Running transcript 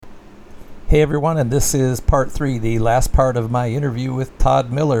Hey everyone, and this is part 3, the last part of my interview with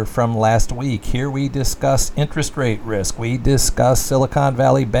Todd Miller from last week. Here we discuss interest rate risk. We discuss Silicon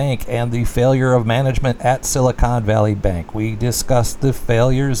Valley Bank and the failure of management at Silicon Valley Bank. We discuss the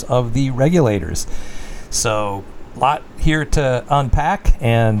failures of the regulators. So, a lot here to unpack,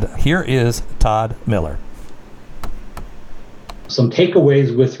 and here is Todd Miller. Some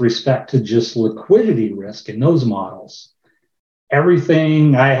takeaways with respect to just liquidity risk in those models.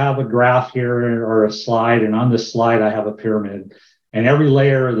 Everything, I have a graph here or a slide, and on this slide I have a pyramid, and every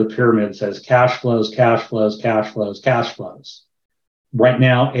layer of the pyramid says cash flows, cash flows, cash flows, cash flows. Right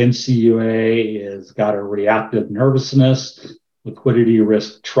now, NCUA has got a reactive nervousness. Liquidity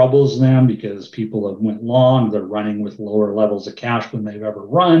risk troubles them because people have went long. They're running with lower levels of cash than they've ever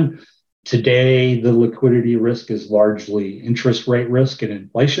run. Today, the liquidity risk is largely interest rate risk and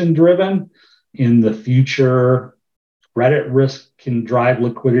inflation driven. In the future, credit risk can drive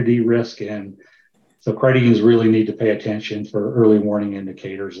liquidity risk, and so credit unions really need to pay attention for early warning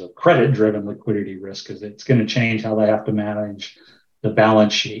indicators of credit-driven liquidity risk because it's going to change how they have to manage the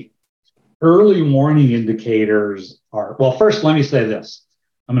balance sheet. Early warning indicators are, well, first let me say this.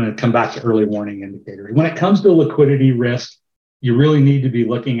 I'm going to come back to early warning indicators. When it comes to liquidity risk, you really need to be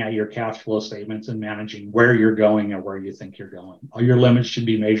looking at your cash flow statements and managing where you're going and where you think you're going. All your limits should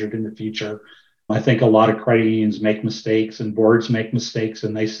be measured in the future. I think a lot of credit unions make mistakes and boards make mistakes,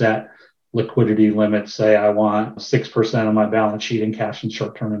 and they set liquidity limits, say, I want 6% of my balance sheet in cash and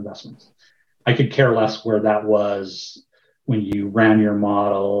short-term investments. I could care less where that was when you ran your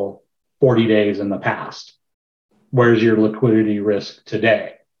model 40 days in the past. Where's your liquidity risk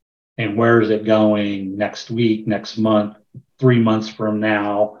today? And where is it going next week, next month, 3 months from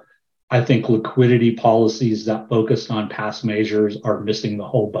now? I think liquidity policies that focus on past measures are missing the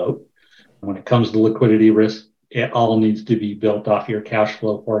whole boat. When it comes to liquidity risk, it all needs to be built off your cash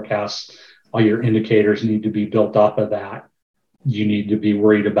flow forecasts. All your indicators need to be built off of that. You need to be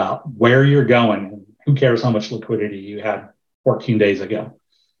worried about where you're going. Who cares how much liquidity you had 14 days ago?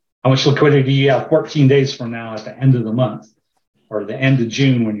 How much liquidity you have 14 days from now at the end of the month or the end of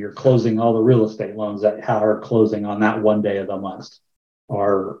June when you're closing all the real estate loans that are closing on that one day of the month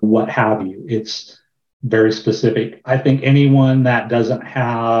or what have you. It's very specific. I think anyone that doesn't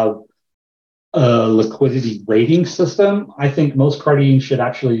have a liquidity rating system, I think most credit unions should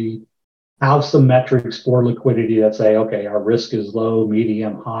actually have some metrics for liquidity that say, okay, our risk is low,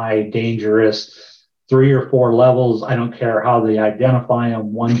 medium, high, dangerous, 3 or 4 levels. I don't care how they identify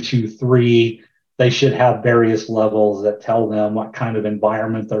them, 1, 2, 3. They should have various levels that tell them what kind of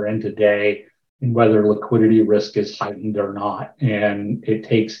environment they're in today and whether liquidity risk is heightened or not. And it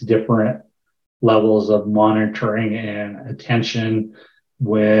takes different levels of monitoring and attention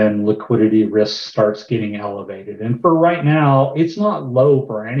when liquidity risk starts getting elevated. And for right now, it's not low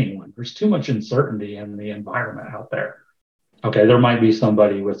for anyone. There's too much uncertainty in the environment out there. Okay, there might be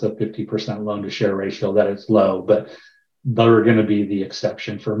somebody with a 50% loan to share ratio that it's low, but they're going to be the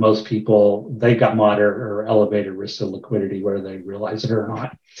exception. For most people, they got moderate or elevated risk of liquidity whether they realize it or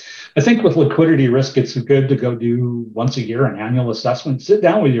not. I think with liquidity risk, it's good to go do once a year an annual assessment. Sit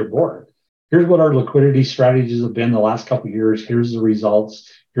down with your board. Here's what our liquidity strategies have been the last couple of years. Here's the results.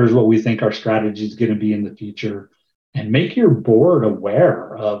 Here's what we think our strategy is going to be in the future. And make your board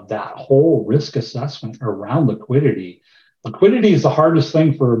aware of that whole risk assessment around liquidity. Liquidity is the hardest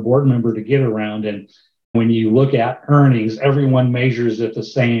thing for a board member to get around. And when you look at earnings, everyone measures it the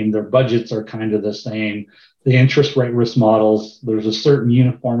same. Their budgets are kind of the same. The interest rate risk models, there's a certain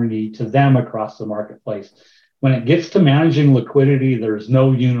uniformity to them across the marketplace. When it gets to managing liquidity, there's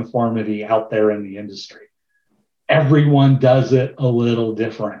no uniformity out there in the industry. Everyone does it a little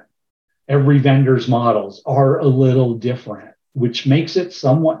different. Every vendor's models are a little different, which makes it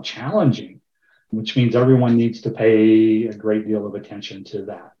somewhat challenging, which means everyone needs to pay a great deal of attention to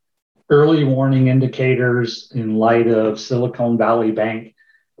that. Early warning indicators in light of Silicon Valley Bank,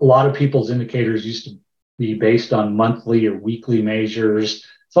 a lot of people's indicators used to be based on monthly or weekly measures.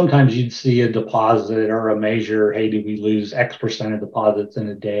 Sometimes you'd see a deposit or a measure, hey, did we lose X percent of deposits in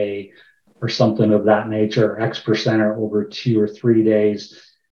a day or something of that nature, or X percent or over 2 or 3 days.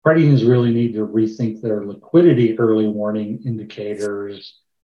 Credit unions really need to rethink their liquidity early warning indicators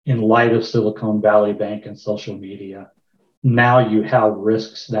in light of Silicon Valley Bank and social media. Now you have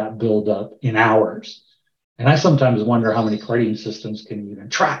risks that build up in hours. And I sometimes wonder how many credit union systems can even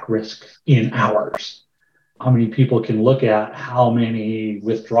track risk in hours. How many people can look at how many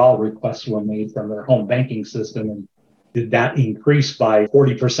withdrawal requests were made from their home banking system and did that increase by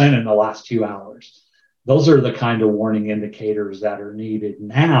 40% in the last 2 hours? Those are the kind of warning indicators that are needed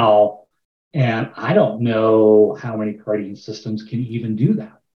now. And I don't know how many credit union systems can even do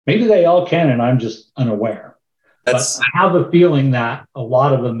that. Maybe they all can, and I'm just unaware. But I have a feeling that a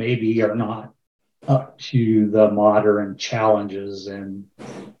lot of them maybe are not up to the modern challenges, and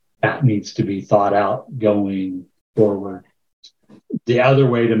that needs to be thought out going forward. The other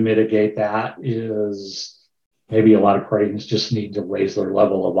way to mitigate that is maybe a lot of credit unions just need to raise their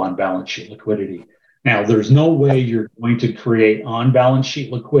level of on-balance sheet liquidity. Now, there's no way you're going to create on-balance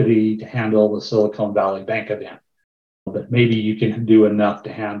sheet liquidity to handle the Silicon Valley Bank event, but maybe you can do enough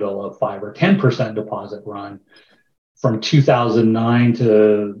to handle a 5 or 10% deposit run. From 2009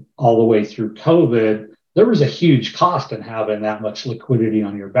 to all the way through COVID, there was a huge cost in having that much liquidity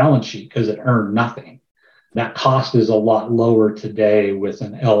on your balance sheet because it earned nothing. That cost is a lot lower today with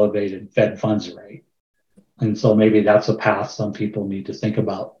an elevated Fed funds rate. And so maybe that's a path some people need to think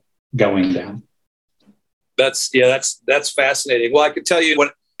about going down. That's fascinating. Well, I could tell you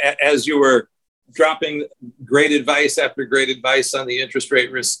as you were dropping great advice after great advice on the interest rate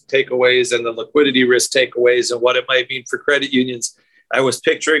risk takeaways and the liquidity risk takeaways and what it might mean for credit unions, I was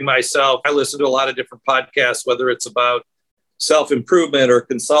picturing myself. I listen to a lot of different podcasts, whether it's about self-improvement or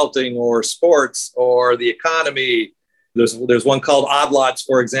consulting or sports or the economy. There's one called Odd Lots,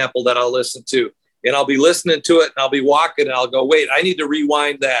 for example, that I'll listen to. And I'll be listening to it and I'll be walking and I'll go, wait, I need to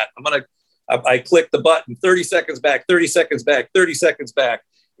rewind that. I click the button, 30 seconds back, 30 seconds back, 30 seconds back.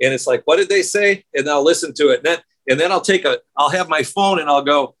 And it's like, what did they say? And I'll listen to it. And then I'll have my phone and I'll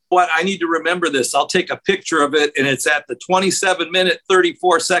go, what? I need to remember this. I'll take a picture of it. And it's at the 27-minute,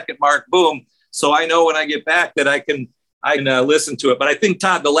 34-second mark. Boom. So I know when I get back that I can listen to it. But I think,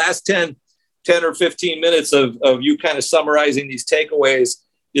 Todd, the last 10 or 15 minutes of you kind of summarizing these takeaways,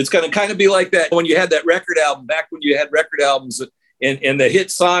 it's going to kind of be like that when you had that record album, back when you had record albums and the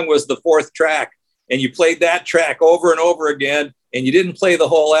hit song was the fourth track and you played that track over and over again. And you didn't play the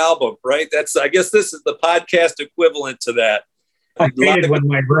whole album, right? I guess this is the podcast equivalent to that. I hated when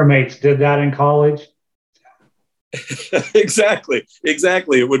my roommates did that in college. Exactly.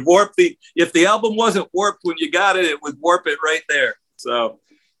 It would warp if the album wasn't warped when you got it, it would warp it right there. So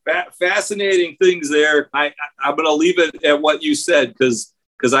fascinating things there. I'm going to leave it at what you said because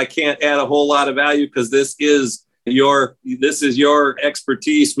I can't add a whole lot of value because this is your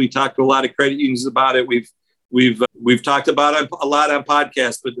expertise. We talked to a lot of credit unions about it. We've talked about it a lot on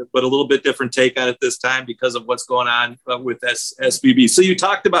podcasts, but a little bit different take on it this time because of what's going on with SVB. So you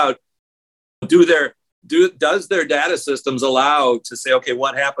talked about does their data systems allow to say, okay,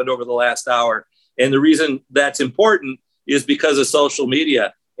 what happened over the last hour? And the reason that's important is because of social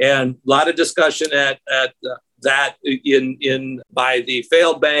media and a lot of discussion at that by the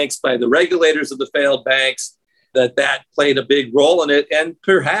failed banks, by the regulators of the failed banks. That played a big role in it. And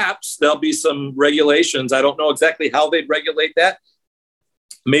perhaps there'll be some regulations. I don't know exactly how they'd regulate that.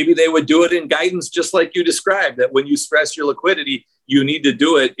 Maybe they would do it in guidance, just like you described, that when you stress your liquidity, you need to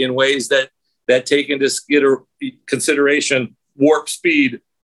do it in ways that take into consideration warp speed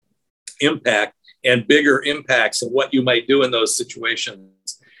impact and bigger impacts of what you might do in those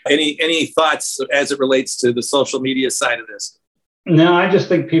situations. Any thoughts as it relates to the social media side of this? No, I just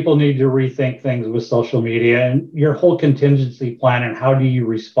think people need to rethink things with social media and your whole contingency plan and how do you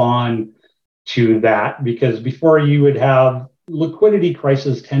respond to that? Because before you would have liquidity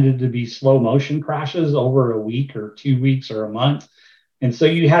crises tended to be slow motion crashes over a week or 2 weeks or a month. And so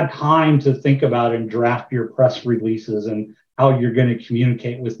you had time to think about and draft your press releases and how you're going to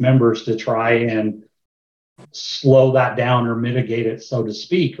communicate with members to try and slow that down or mitigate it, so to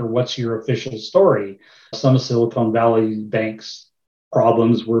speak, or what's your official story? Some of Silicon Valley Bank's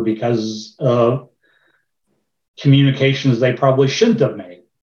problems were because of communications they probably shouldn't have made.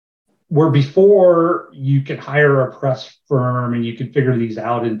 Where before you could hire a press firm and you could figure these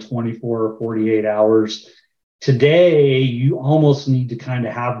out in 24 or 48 hours. Today, you almost need to kind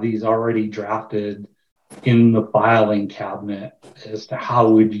of have these already drafted in the filing cabinet as to how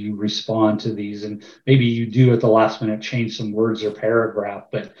would you respond to these. And maybe you do at the last minute change some words or paragraph,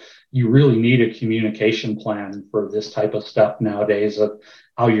 but you really need a communication plan for this type of stuff nowadays of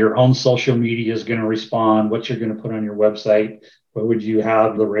how your own social media is going to respond, what you're going to put on your website, what would you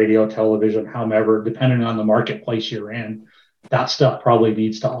have, the radio, television, however, depending on the marketplace you're in. That stuff probably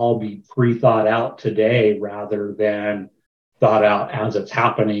needs to all be pre-thought out today rather than thought out as it's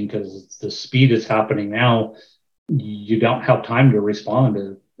happening, because the speed is happening now. You don't have time to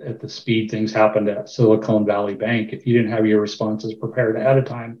respond at the speed things happened at Silicon Valley Bank if you didn't have your responses prepared ahead of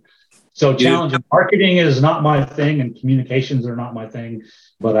time. So challenging. Marketing is not my thing and communications are not my thing,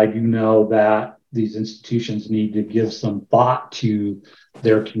 but I do know that these institutions need to give some thought to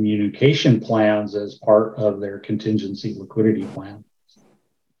their communication plans as part of their contingency liquidity plan.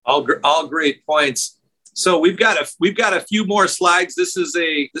 All great points. So we've got a few more slides. This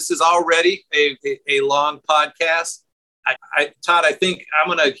is already a long podcast. Todd, I think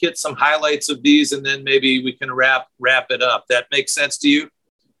I'm going to hit some highlights of these, and then maybe we can wrap it up. That makes sense to you?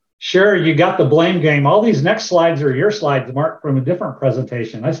 Sure. You got the blame game. All these next slides are your slides, Mark, from a different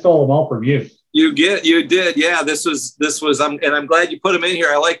presentation. I stole them all from you. You did. Yeah, this was, and I'm glad you put them in here.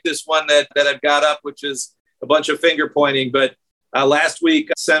 I like this one that I've got up, which is a bunch of finger pointing. But last week,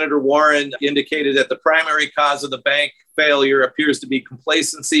 Senator Warren indicated that the primary cause of the bank failure appears to be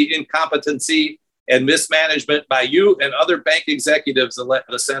complacency, incompetency, and mismanagement by you and other bank executives,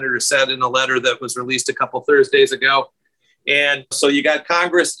 the senator said in a letter that was released a couple Thursdays ago. And so you got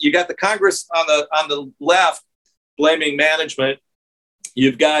the Congress on the left blaming management.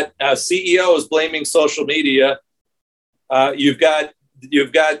 You've got CEOs blaming social media. You've got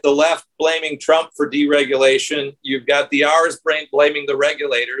the left blaming Trump for deregulation. You've got the R's blaming the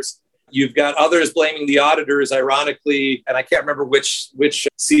regulators. You've got others blaming the auditors, ironically, and I can't remember which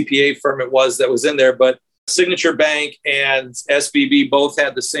CPA firm it was that was in there, but Signature Bank and SVB both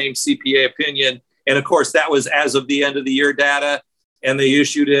had the same CPA opinion. And of course, that was as of the end of the year data, and they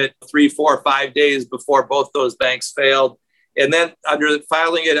issued it 3, 4, 5 days before both those banks failed. And then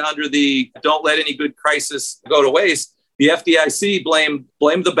filing it under the don't let any good crisis go to waste, the FDIC blamed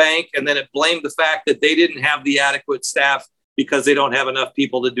the bank, and then it blamed the fact that they didn't have the adequate staff because they don't have enough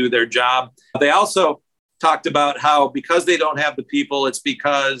people to do their job. They also talked about how because they don't have the people, it's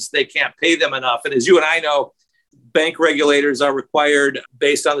because they can't pay them enough. And as you and I know, bank regulators are required,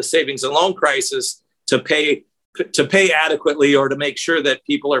 based on the savings and loan crisis, to pay adequately or to make sure that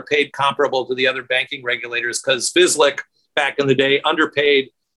people are paid comparable to the other banking regulators, because FSLIC back in the day underpaid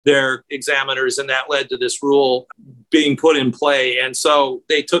their examiners, and that led to this rule being put in play. And so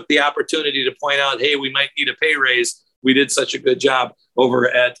they took the opportunity to point out, hey, we might need a pay raise. We did such a good job over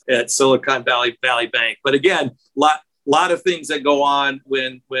at Silicon Valley Bank. But again, lot of things that go on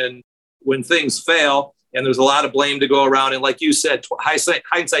when things fail, and there's a lot of blame to go around. And like you said,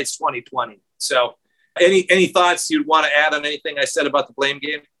 hindsight's 20/20. So any thoughts you'd want to add on anything I said about the blame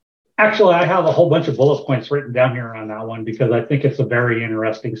game? Actually, I have a whole bunch of bullet points written down here on that one because I think it's a very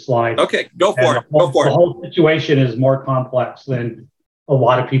interesting slide. Okay, go for it. The whole situation is more complex than a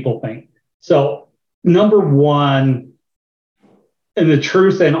lot of people think. So, number one, and the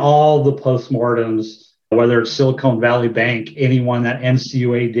truth in all the postmortems, whether it's Silicon Valley Bank, anyone that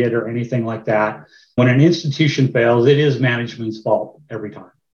NCUA did or anything like that, when an institution fails, it is management's fault every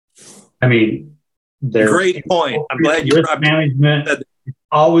time. I mean, great point. I'm glad you brought management.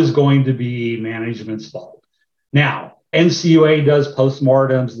 Always going to be management's fault. Now, NCUA does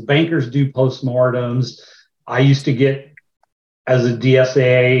postmortems. The bankers do postmortems. I used to get, as a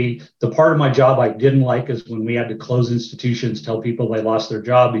DSA, the part of my job I didn't like is when we had to close institutions, tell people they lost their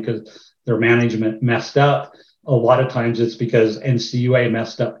job because their management messed up. A lot of times it's because NCUA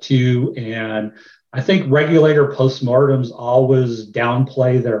messed up too. And I think regulator postmortems always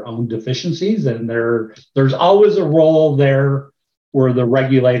downplay their own deficiencies, and there's always a role there where the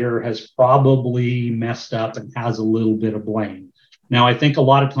regulator has probably messed up and has a little bit of blame. Now, I think a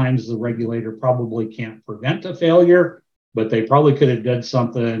lot of times the regulator probably can't prevent a failure, but they probably could have done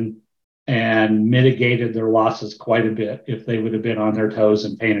something and mitigated their losses quite a bit if they would have been on their toes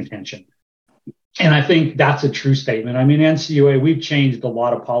and paying attention. And I think that's a true statement. I mean, NCUA, we've changed a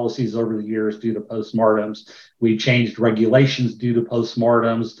lot of policies over the years due to postmortems. We changed regulations due to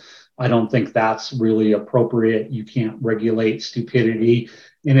postmortems. I don't think that's really appropriate. You can't regulate stupidity.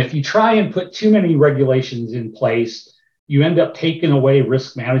 And if you try and put too many regulations in place, you end up taking away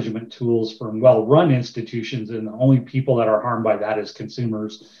risk management tools from well-run institutions. And the only people that are harmed by that is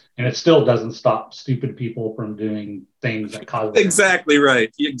consumers. And it still doesn't stop stupid people from doing things that cause them. Exactly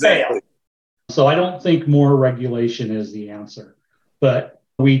right. Exactly. So I don't think more regulation is the answer. But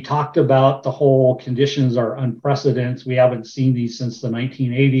we talked about the whole conditions are unprecedented. We haven't seen these since the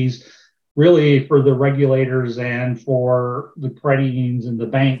 1980s. Really, for the regulators and for the credit unions and the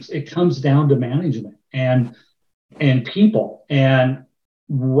banks, it comes down to management and people. And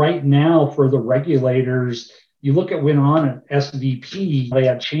right now, for the regulators, you look at what went on at SVB, they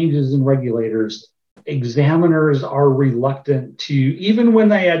have changes in regulators. Examiners are reluctant to, even when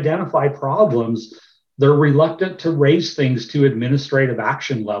they identify problems, they're reluctant to raise things to administrative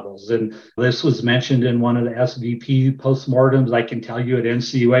action levels. And this was mentioned in one of the SVP postmortems. I can tell you at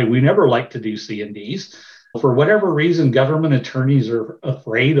NCUA, we never like to do C&Ds. For whatever reason, government attorneys are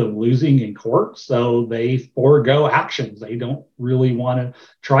afraid of losing in court, so they forego actions. They don't really want to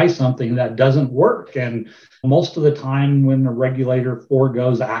try something that doesn't work. And most of the time when the regulator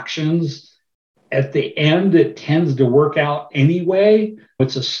forgoes actions, At the end, it tends to work out anyway.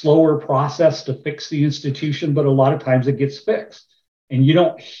 It's a slower process to fix the institution, but a lot of times it gets fixed. And you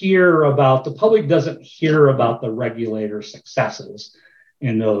don't hear about, the public doesn't hear about the regulator successes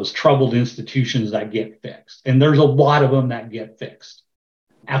in those troubled institutions that get fixed. And there's a lot of them that get fixed.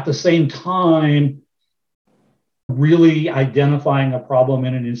 At the same time, really identifying a problem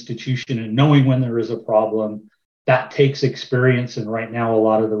in an institution and knowing when there is a problem, that takes experience. And right now, a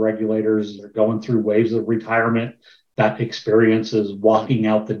lot of the regulators are going through waves of retirement. That experience is walking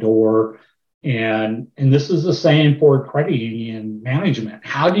out the door. And this is the same for credit union management.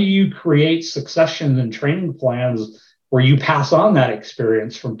 How do you create succession and training plans where you pass on that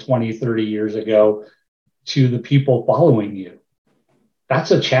experience from 20, 30 years ago to the people following you? That's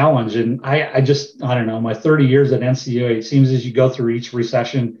a challenge. And I don't know, my 30 years at NCUA, it seems as you go through each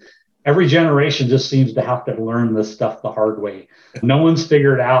recession, every generation just seems to have to learn this stuff the hard way. No one's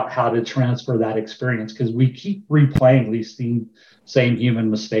figured out how to transfer that experience because we keep replaying these same human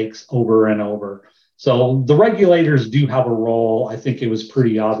mistakes over and over. So the regulators do have a role. I think it was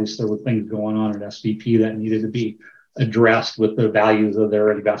pretty obvious there were things going on at SVB that needed to be addressed with the values of their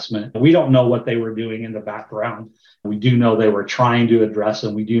investment. We don't know what they were doing in the background. We do know they were trying to address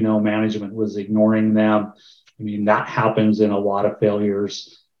them. We do know management was ignoring them. I mean, that happens in a lot of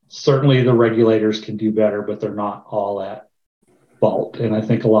failures. Certainly the regulators can do better, but they're not all at fault. And I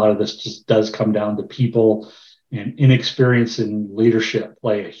think a lot of this just does come down to people, and inexperience in leadership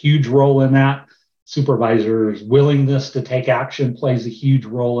play a huge role in that. Supervisors' willingness to take action plays a huge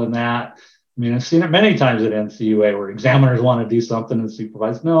role in that. I mean, I've seen it many times at NCUA where examiners want to do something and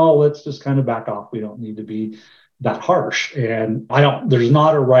supervise, no, let's just kind of back off. We don't need to be that harsh. And there's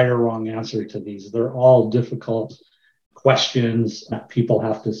not a right or wrong answer to these. They're all difficult questions that people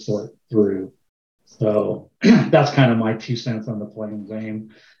have to sort through. So that's kind of my 2 cents on the playing game.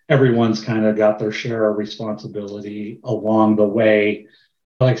 Everyone's kind of got their share of responsibility along the way.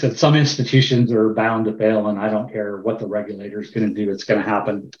 Like I said, some institutions are bound to fail, and I don't care what the regulator is going to do. It's going to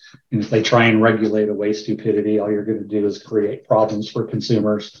happen. And if they try and regulate away stupidity, all you're going to do is create problems for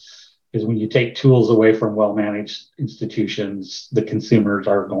consumers. Because when you take tools away from well-managed institutions, the consumers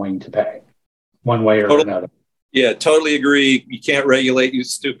are going to pay one way or another. Yeah, totally agree. You can't regulate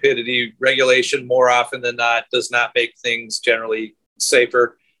stupidity. Regulation more often than not does not make things generally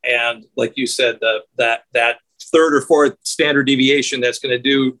safer. And like you said, that third or fourth standard deviation that's going to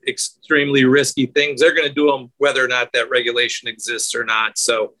do extremely risky things, they're going to do them whether or not that regulation exists or not.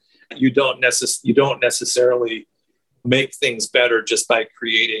 So you don't necessarily make things better just by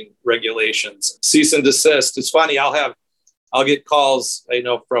creating regulations. Cease and desist. It's funny. I'll get calls,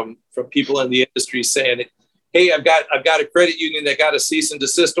 from people in the industry saying, hey, I've got a credit union that got a cease and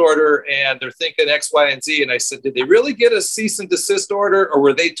desist order and they're thinking X, Y, and Z. And I said, did they really get a cease and desist order or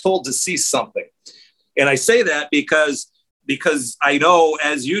were they told to cease something? And I say that because I know,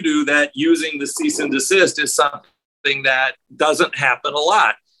 as you do, that using the cease and desist is something that doesn't happen a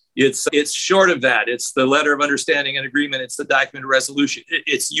lot. It's short of that. It's the letter of understanding and agreement. It's the document of resolution.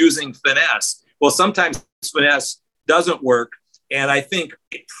 It's using finesse. Well, sometimes finesse doesn't work. And I think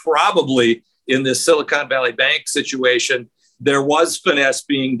probably in this Silicon Valley Bank situation, there was finesse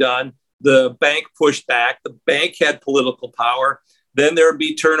being done. The bank pushed back. The bank had political power. Then there would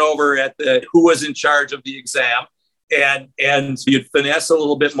be turnover at who was in charge of the exam. And you'd finesse a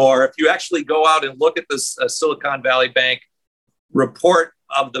little bit more. If you actually go out and look at this Silicon Valley Bank report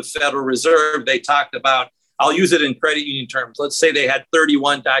of the Federal Reserve, they talked about, I'll use it in credit union terms. Let's say they had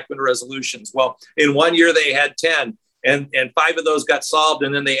 31 document resolutions. Well, in 1 year, they had 10. And 5 of those got solved,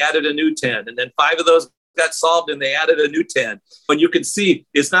 and then they added a new 10. And then 5 of those got solved, and they added a new 10. And you can see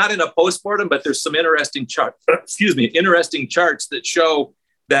it's not in a postmortem, but there's some interesting charts that show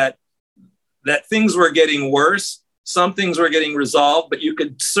that things were getting worse. Some things were getting resolved, but you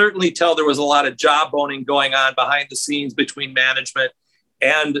could certainly tell there was a lot of jawboning going on behind the scenes between management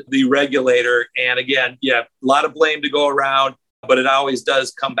and the regulator. And again, a lot of blame to go around, but it always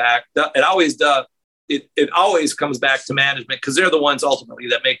does come back. It always comes back to management because they're the ones ultimately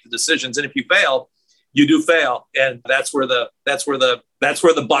that make the decisions. And if you fail, you do fail, and that's where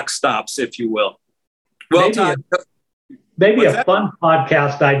the buck stops, if you will. Well, maybe a fun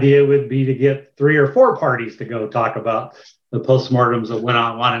podcast idea would be to get 3 or 4 parties to go talk about the postmortems that went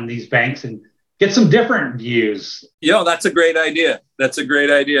on in these banks and get some different views. That's a great idea.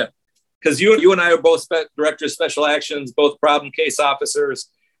 Because you and I are both directors of special actions, both problem case officers.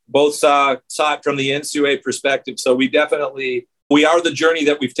 Both saw it from the NCUA perspective. So we are the journey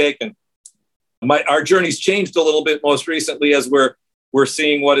that we've taken. Our journey's changed a little bit most recently as we're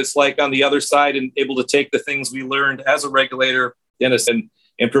seeing what it's like on the other side and able to take the things we learned as a regulator and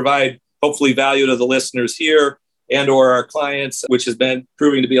provide hopefully value to the listeners here and or our clients, which has been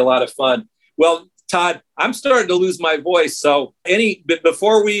proving to be a lot of fun. Well, Todd, I'm starting to lose my voice. So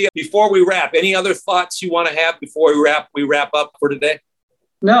before we wrap, any other thoughts you want to have before we wrap up for today?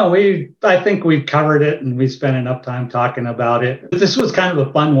 No, I think we've covered it and we spent enough time talking about it. This was kind of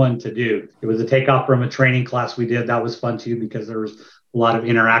a fun one to do. It was a takeoff from a training class we did. That was fun too, because there was a lot of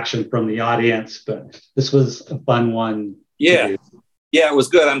interaction from the audience, but this was a fun one. Yeah. Yeah, it was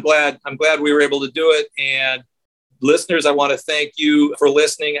good. I'm glad we were able to do it. And listeners, I want to thank you for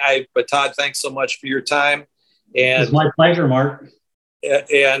listening. But Todd, thanks so much for your time. And it's my pleasure, Mark.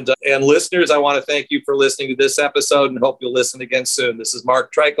 And listeners, I want to thank you for listening to this episode and hope you'll listen again soon. This is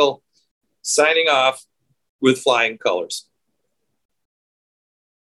Mark Treichel signing off with flying colors.